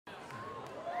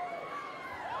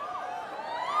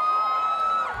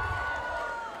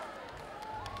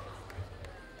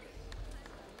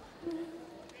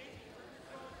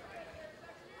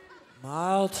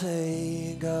alter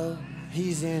ego,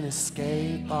 he's an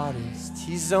escape artist.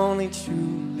 He's only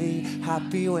truly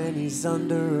happy when he's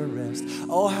under arrest.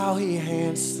 Oh, how he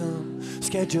handsome,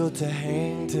 scheduled to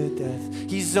hang to death.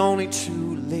 He's only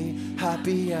truly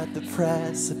happy at the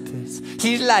precipice.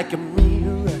 He's like a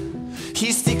mirror,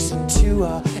 he sticks into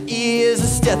our ears, a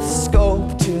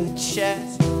stethoscope to the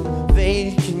chest.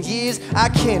 Vacant years, I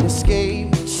can't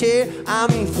escape the chair. I'm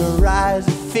etherized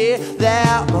with fear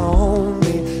that my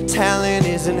only talent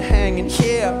isn't hanging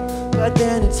here. But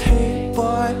then it's, hey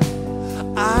boy,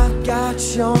 I've got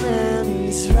your man,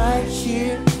 he's right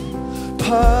here.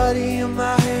 Putty in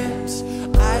my hands,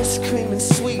 ice cream and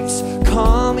sweets,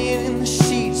 calming in the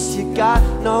sheets. You got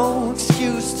no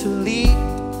excuse to leave.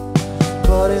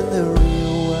 But in the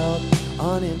real world,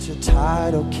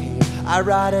 unintertidal cave, I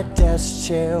ride a desk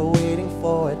chair waiting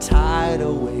for a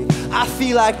tidal wave. I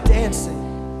feel like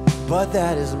dancing, but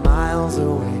that is miles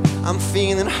away. I'm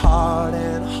feeling hard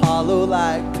and hollow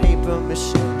like paper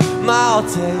mache. My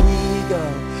alter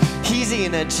ego, he's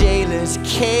in a jailer's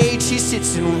cage. He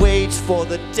sits and waits for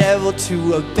the devil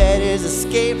to abet his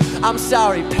escape. I'm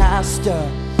sorry, pastor,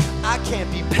 I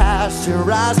can't be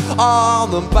pasteurized. All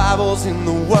the Bibles in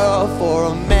the world for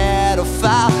a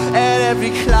pedophile. At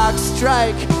every clock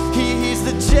strike, he hears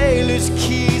the jailer's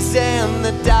keys, and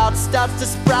the doubt starts to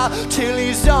sprout till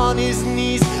he's on his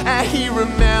knees. And he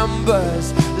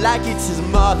remembers, like it's his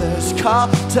mother's call,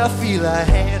 to feel a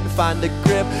hand, find a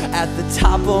grip at the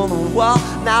top of the wall.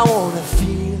 Now I wanna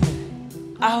feel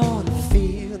it, I wanna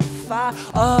feel the fire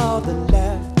of the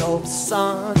leftover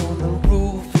sun on the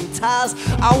roof and tiles.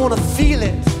 I wanna feel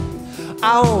it,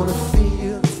 I wanna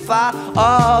feel the fire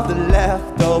of the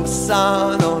leftover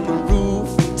sun on the roof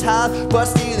and tiles. But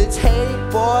still it's, hey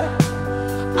boy,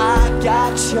 I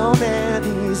got your man,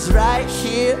 he's right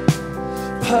here.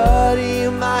 Putty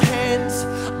in my hands,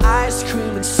 ice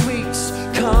cream and sweets,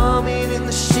 coming in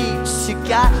the sheets. You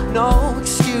got no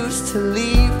excuse to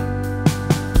leave.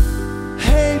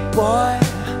 Hey boy,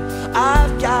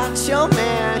 I've got your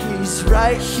man, he's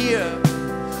right here.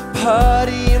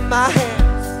 Putty in my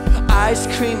hands, ice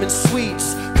cream and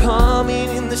sweets, coming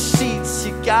in the sheets.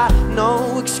 You got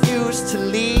no excuse to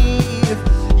leave.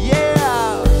 Yeah.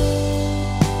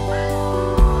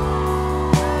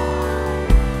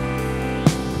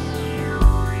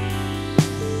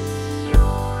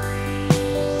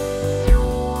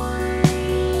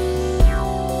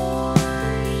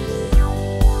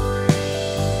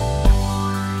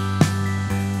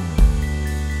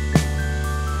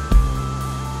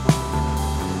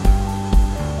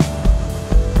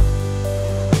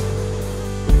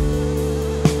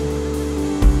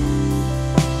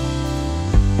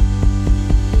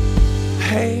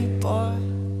 Hey boy,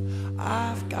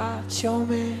 I've got your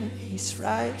man, he's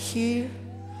right here.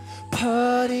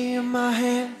 Putty in my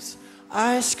hands,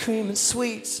 ice cream and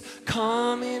sweets,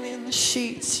 coming in the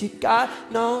sheets. You got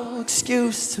no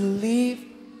excuse to leave.